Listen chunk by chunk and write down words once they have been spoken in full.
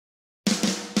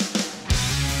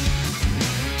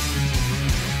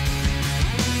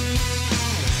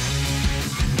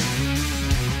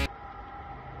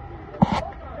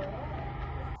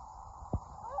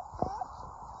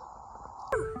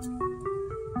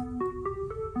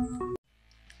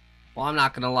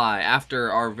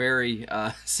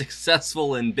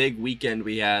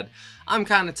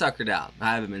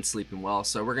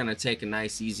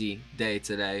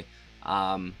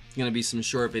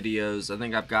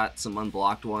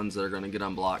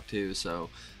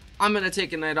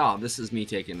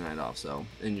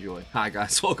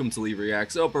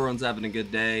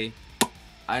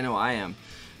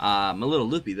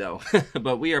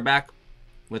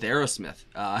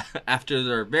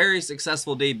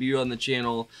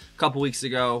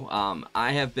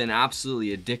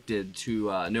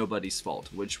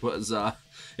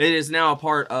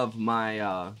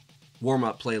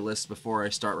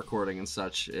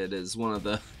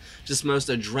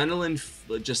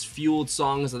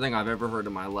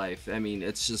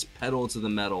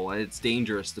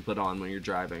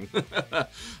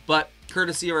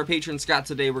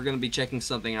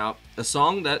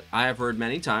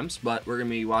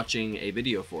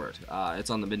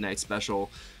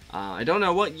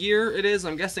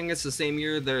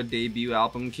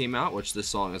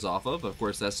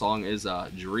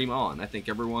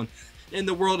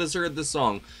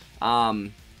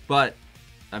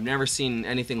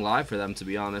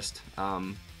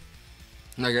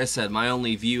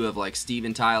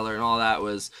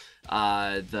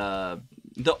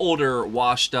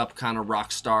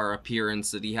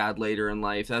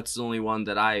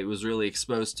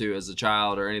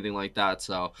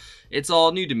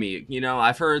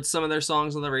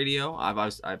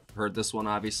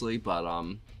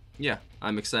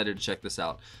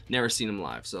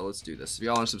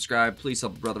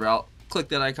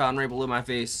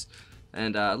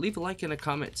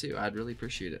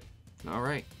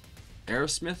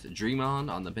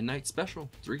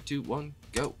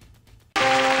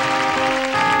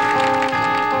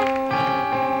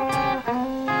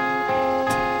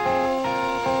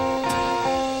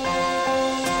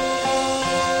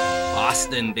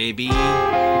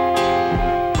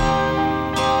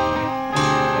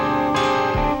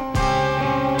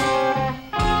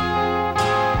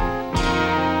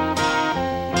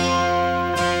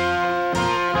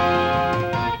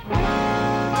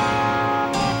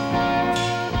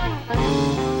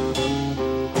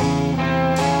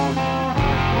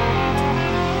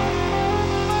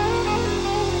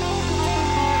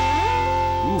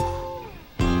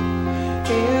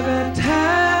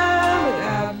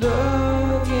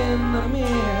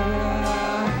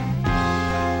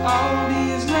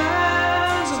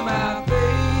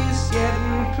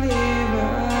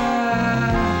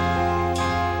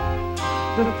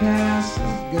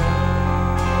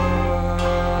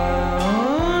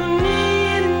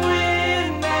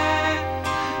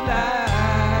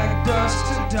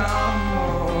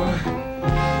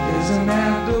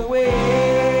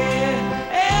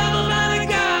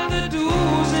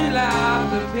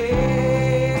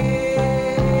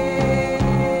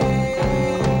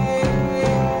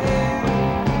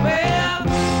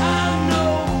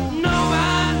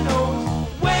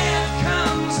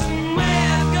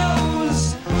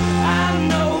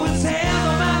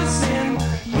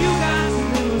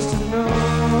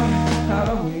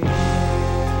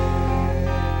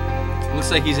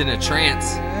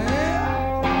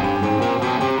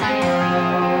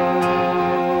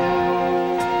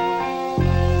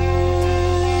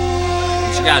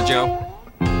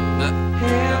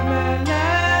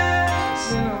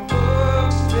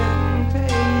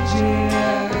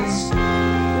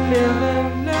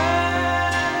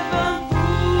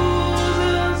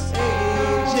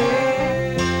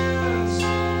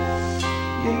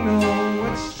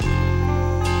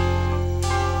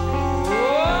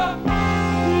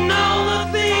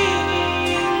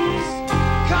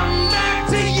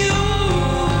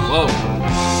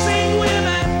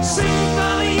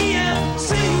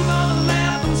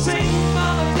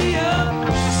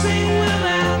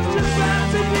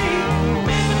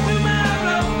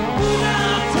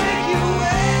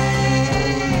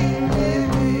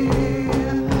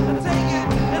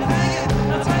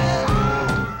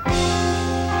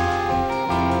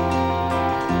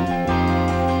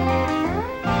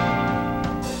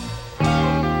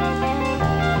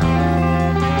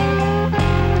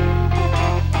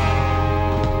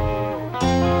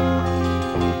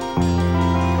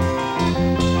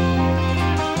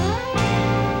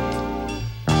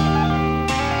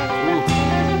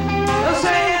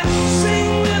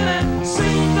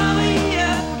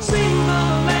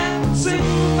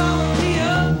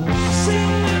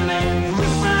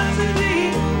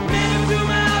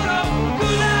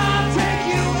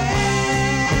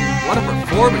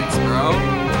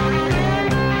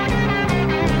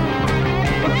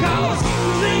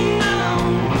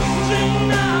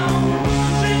down,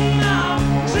 sitting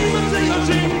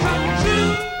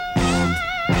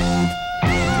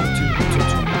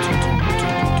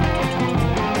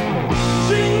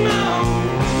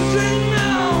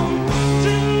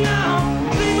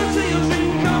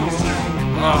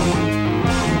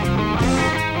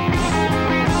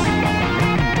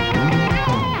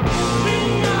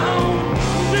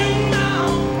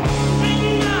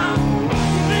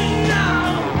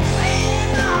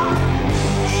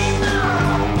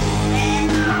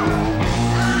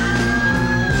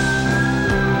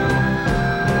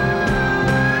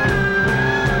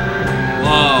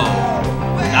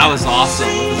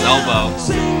elbow.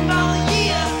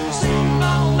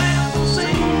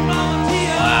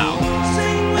 Wow.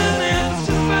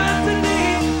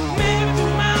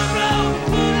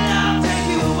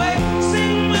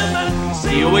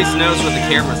 He always knows where the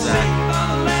camera's at.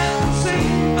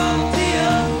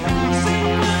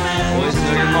 Always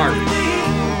know your mark.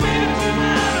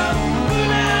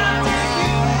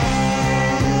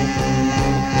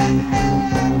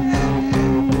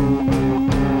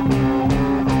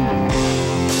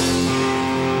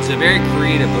 He's a very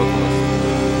creative vocalist.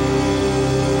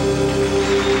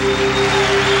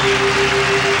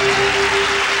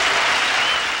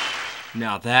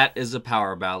 Now that is a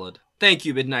power ballad. Thank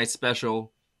you, Midnight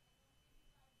Special,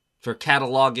 for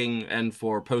cataloging and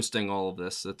for posting all of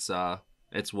this.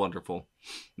 It's wonderful.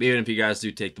 Even if you guys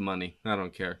do take the money, I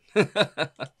don't care.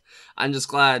 I'm just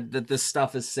glad that this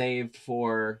stuff is saved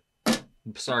for.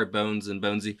 Sorry, Bones and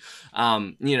Bonesy.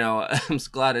 You know, I'm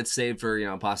just glad it's saved for, you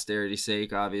know, posterity's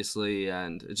sake, obviously,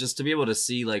 and just to be able to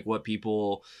see like what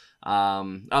people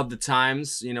of the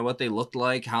times, you know, what they looked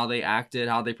like, how they acted,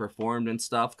 how they performed and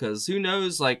stuff, because who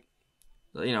knows, like,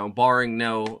 you know, barring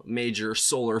no major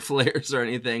solar flares or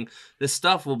anything, this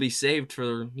stuff will be saved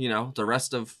for, you know, the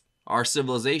rest of our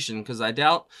civilization, because I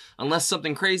doubt, unless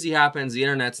something crazy happens, the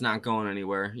internet's not going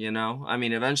anywhere, you know? I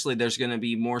mean, eventually there's going to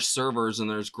be more servers and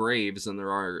there's graves than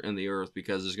there are in the earth,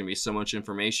 because there's going to be so much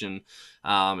information,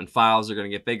 and files are going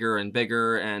to get bigger and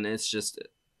bigger, and it's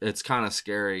kind of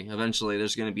scary. Eventually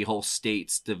there's going to be whole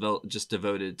states just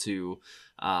devoted to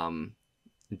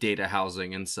data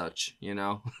housing and such, you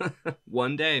know.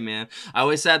 One day, man. I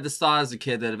always had this thought as a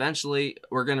kid that eventually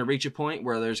we're going to reach a point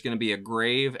where there's going to be a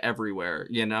grave everywhere,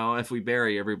 you know, if we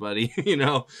bury everybody, you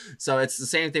know. So it's the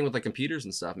same thing with like computers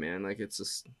and stuff, man. Like it's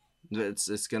just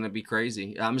it's going to be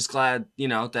crazy. I'm just glad, you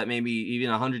know, that maybe even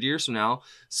 100 years from now,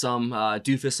 some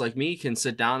doofus like me can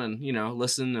sit down and, you know,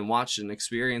 listen and watch and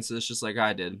experience this just like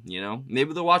I did, you know.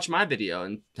 Maybe they'll watch my video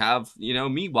and have, you know,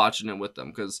 me watching it with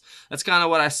them, because that's kind of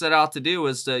what I set out to do,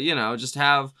 is to, you know, just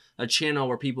have a channel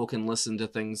where people can listen to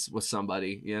things with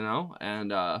somebody, you know.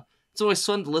 And it's always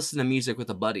fun to listen to music with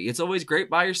a buddy. It's always great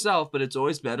by yourself, but it's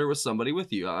always better with somebody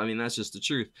with you. I mean, that's just the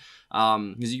truth.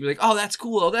 Because you can be like, oh, that's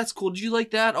cool. Oh, that's cool. Did you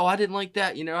like that? Oh, I didn't like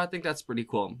that. You know, I think that's pretty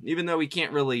cool. Even though we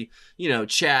can't really, you know,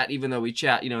 chat, even though we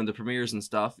chat, you know, in the premieres and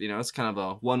stuff, you know, it's kind of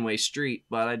a one-way street,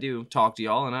 but I do talk to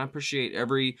y'all, and I appreciate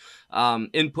every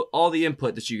input, all the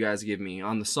input that you guys give me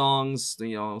on the songs,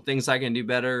 you know, things I can do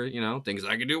better, you know, things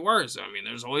I can do worse. I mean,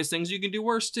 there's always things you can do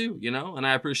worse too, you know, and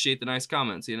I appreciate the nice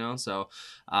comments, you know, so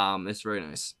it's very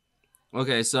nice.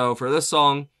 Okay, so for this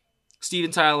song,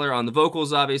 Steven Tyler on the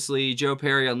vocals, obviously, Joe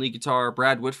Perry on lead guitar,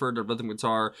 Brad Whitford on rhythm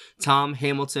guitar, Tom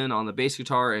Hamilton on the bass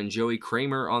guitar, and Joey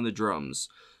Kramer on the drums.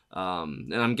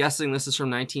 And I'm guessing this is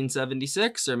from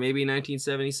 1976 or maybe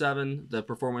 1977, the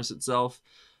performance itself.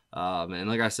 And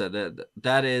like I said,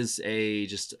 that is a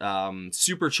just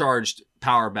supercharged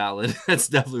power ballad. That's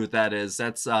definitely what that is.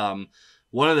 That's one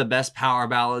of the best power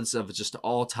ballads of just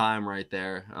all time right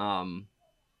there.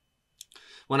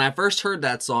 When I first heard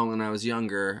that song when I was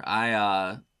younger,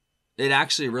 it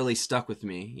actually really stuck with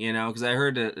me, you know, because I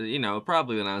heard it, you know,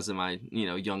 probably when I was in my, you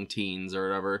know, young teens or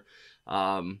whatever.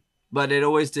 But it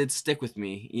always did stick with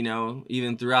me, you know,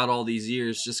 even throughout all these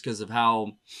years, just because of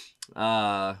how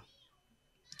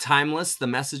timeless the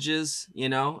message is, you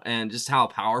know, and just how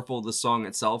powerful the song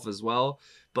itself as well.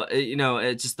 But, you know,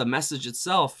 it's just the message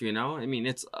itself, you know. I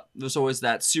mean, there's always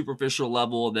that superficial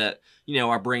level that, you know,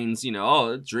 our brains, you know,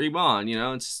 oh, dream on, you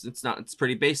know. It's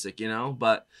pretty basic, you know.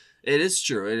 But it is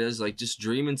true. It is like, just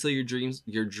dream until your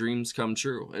dreams come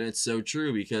true. And it's so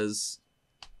true, because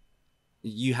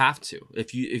you have to.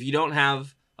 If you don't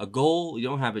have a goal, you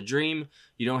don't have a dream,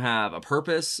 you don't have a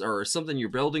purpose or something you're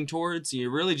building towards,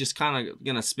 you're really just kind of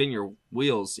gonna spin your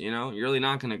wheels, you know. You're really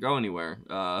not gonna go anywhere.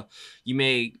 You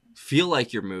may feel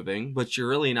like you're moving, but you're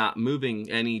really not moving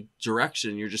any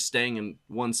direction. You're just staying in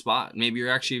one spot. Maybe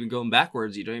you're actually even going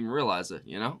backwards. You don't even realize it,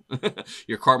 you know.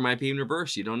 Your car might be in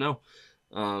reverse. You don't know.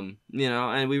 You know,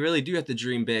 and we really do have to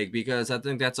dream big, because I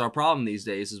think that's our problem these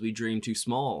days, is we dream too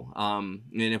small. And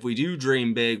if we do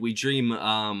dream big, we dream,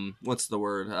 what's the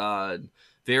word?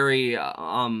 Very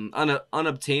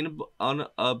unobtainable.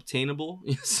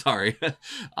 Sorry.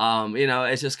 You know,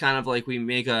 it's just kind of like we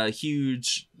make a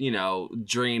huge, you know,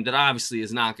 dream that obviously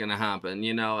is not going to happen.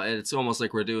 You know, it's almost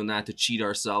like we're doing that to cheat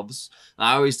ourselves.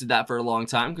 I always did that for a long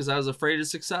time because I was afraid of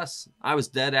success. I was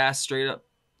dead ass straight up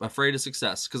afraid of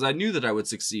success, because I knew that I would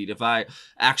succeed if I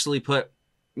actually put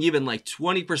even like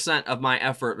 20% of my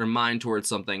effort or mind towards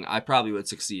something, I probably would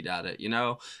succeed at it, you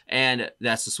know? And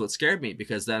that's just what scared me,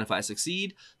 because then if I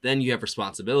succeed, then you have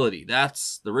responsibility.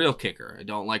 That's the real kicker. I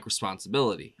don't like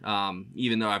responsibility.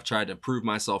 Even though I've tried to prove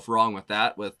myself wrong with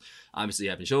that, with obviously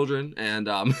having children, and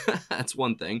that's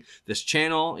one thing. This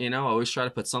channel, you know, I always try to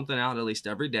put something out at least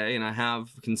every day, and I have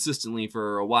consistently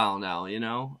for a while now, you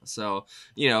know? So,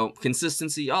 you know,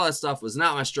 consistency, all that stuff was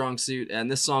not my strong suit, and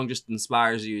this song just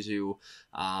inspires you to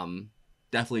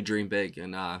definitely dream big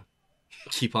and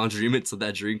keep on dreaming so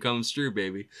that dream comes true,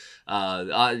 baby.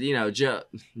 You know,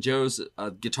 Joe's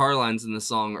guitar lines in the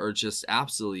song are just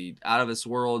absolutely out of this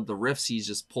world. The riffs he's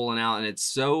just pulling out, and it's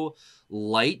so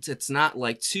light. It's not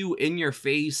like too in your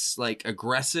face, like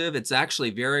aggressive. It's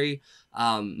actually very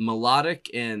melodic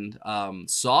and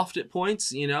soft at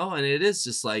points, you know, and it is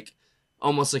just like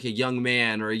almost like a young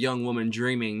man or a young woman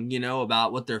dreaming, you know,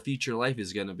 about what their future life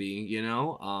is going to be, you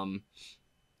know.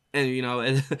 And, you know,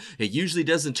 it usually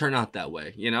doesn't turn out that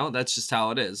way, you know? That's just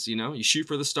how it is, you know? You shoot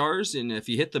for the stars, and if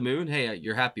you hit the moon, hey,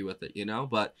 you're happy with it, you know?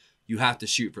 But you have to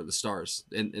shoot for the stars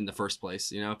in the first place,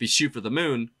 you know? If you shoot for the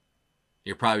moon,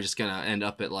 you're probably just going to end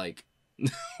up at, like,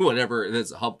 whatever,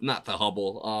 that's not the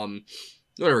Hubble,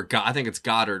 whatever, I think it's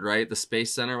Goddard, right? The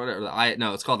Space Center, whatever.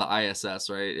 No, it's called the ISS,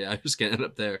 right? Yeah, I'm just going to end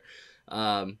up there.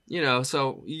 You know,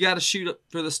 so you got to shoot up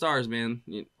for the stars, man,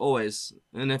 always.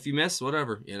 And if you miss,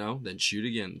 whatever, you know, then shoot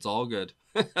again. It's all good.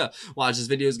 Watch, this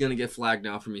video is going to get flagged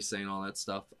now for me saying all that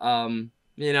stuff.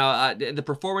 You know, the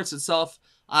performance itself,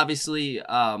 obviously,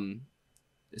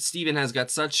 Steven has got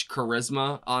such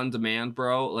charisma on demand,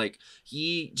 bro. Like,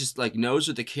 he just, like, knows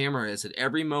what the camera is at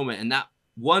every moment. And that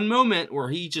one moment where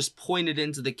he just pointed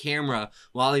into the camera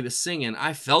while he was singing,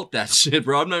 I felt that shit,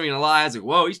 bro. I'm not even gonna lie. I was like,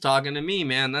 whoa, he's talking to me,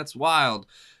 man. That's wild.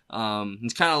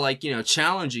 It's kind of like, you know,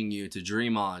 challenging you to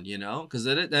dream on, you know, because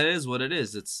that is what it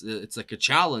is. It's like a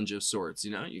challenge of sorts,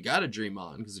 you know. You got to dream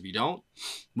on, because if you don't,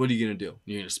 what are you gonna do?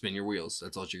 You're gonna spin your wheels.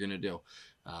 That's all you're gonna do.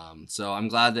 So I'm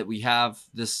glad that we have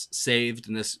this saved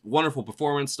and this wonderful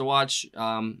performance to watch,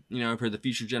 you know, for the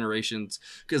future generations,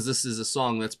 because this is a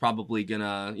song that's probably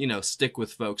gonna, you know, stick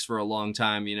with folks for a long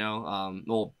time, you know,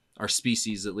 well, our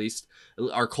species, at least,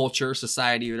 our culture,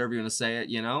 society, whatever you want to say it,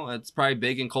 you know, it's probably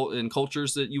big in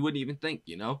cultures that you wouldn't even think,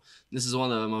 you know. This is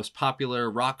one of the most popular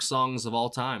rock songs of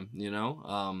all time, you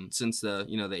know, since the,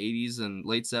 you know, the 80s and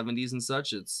late 70s and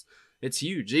such. It's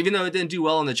huge. Even though it didn't do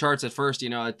well in the charts at first, you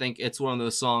know, I think it's one of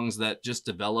those songs that just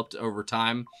developed over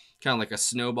time, kind of like a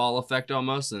snowball effect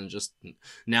almost, and just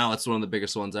now it's one of the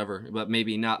biggest ones ever, but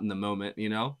maybe not in the moment, you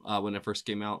know, when it first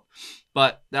came out.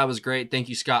 But that was great. Thank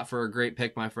you, Scott, for a great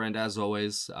pick, my friend, as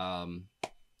always.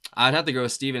 I'd have to go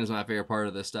with Steven as my favorite part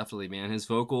of this, definitely, man. His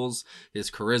vocals, his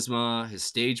charisma, his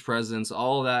stage presence,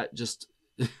 all that just...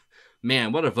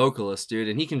 Man, what a vocalist, dude.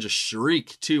 And he can just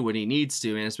shriek, too, when he needs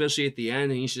to, man. Especially at the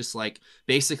end, and he's just, like,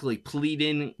 basically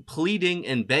pleading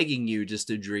and begging you just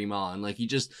to dream on. Like, it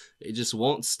just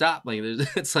won't stop. Like,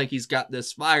 it's like he's got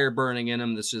this fire burning in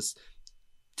him that's just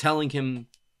telling him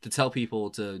to tell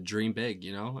people to dream big,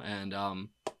 you know? And,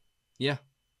 yeah.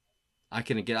 I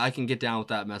can get down with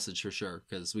that message for sure,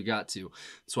 because we got to.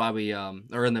 That's why we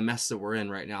are in the mess that we're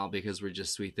in right now, because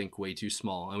we think way too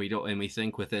small, and we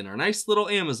think within our nice little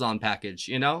Amazon package,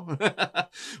 you know.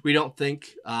 We don't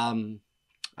think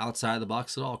outside the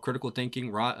box at all. Critical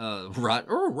thinking,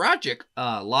 logic,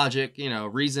 you know,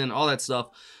 reason, all that stuff.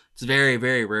 It's very,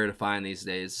 very rare to find these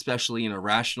days, especially in a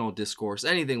rational discourse,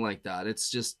 anything like that. It's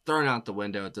just thrown out the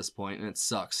window at this point, and it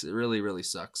sucks. It really, really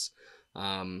sucks.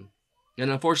 And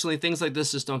unfortunately, things like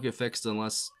this just don't get fixed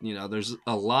unless, you know, there's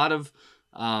a lot of,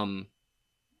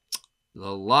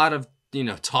 you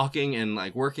know, talking and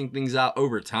like working things out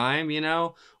over time, you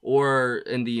know, or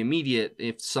in the immediate,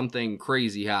 if something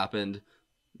crazy happened,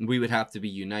 we would have to be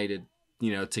united,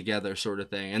 you know, together, sort of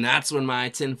thing. And that's when my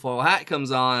tinfoil hat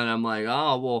comes on, and I'm like,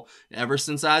 oh, well, ever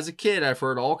since I was a kid, I've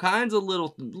heard all kinds of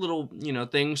little, you know,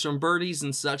 things from birdies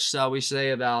and such, shall we say,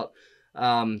 about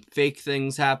fake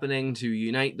things happening to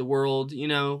unite the world, you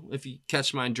know, if you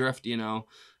catch my drift, you know.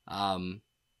 I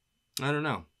don't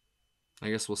know. I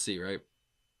guess we'll see, right?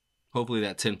 Hopefully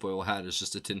that tinfoil hat is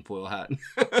just a tinfoil hat.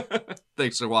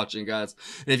 Thanks for watching, guys.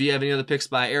 And if you have any other picks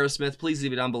by Aerosmith, please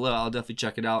leave it down below. I'll definitely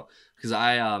check it out, because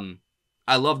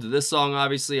I loved this song,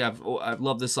 obviously. I've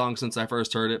loved this song since I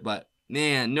first heard it, but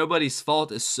man, Nobody's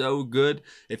Fault is so good.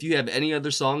 If you have any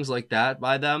other songs like that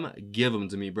by them, give them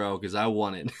to me, bro, because I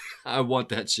want it. I want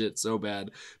that shit so bad.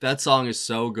 That song is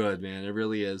so good, man. It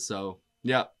really is. So,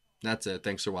 yeah, that's it.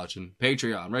 Thanks for watching.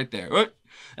 Patreon, right there.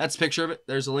 That's a picture of it.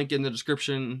 There's a link in the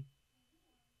description.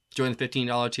 Join the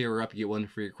 $15 tier. We're up. You get one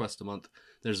free request a month.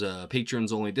 There's a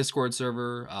patrons only Discord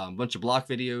server, a bunch of block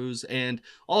videos, and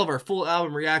all of our full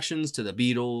album reactions to the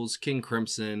Beatles, King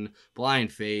Crimson,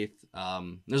 Blind Faith.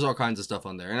 There's all kinds of stuff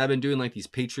on there. And I've been doing like these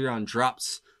Patreon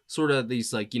drops, sort of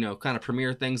these like, kind of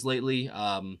premiere things lately.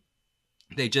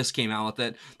 They just came out with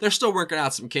it. They're still working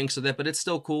out some kinks with it, but it's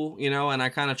still cool, and I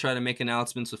kind of try to make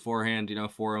announcements beforehand,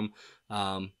 for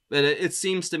them. But it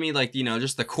seems to me like,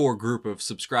 just the core group of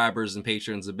subscribers and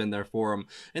patrons have been there for them.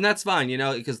 And that's fine,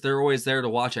 because they're always there to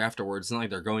watch afterwards. It's not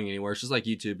like they're going anywhere. It's just like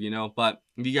YouTube, But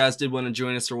if you guys did want to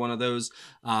join us for one of those,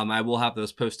 I will have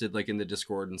those posted like in the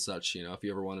Discord and such, if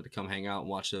you ever wanted to come hang out and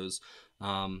watch those.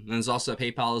 And there's also a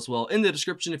PayPal as well in the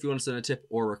description if you want to send a tip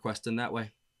or request in that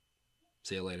way.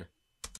 See you later.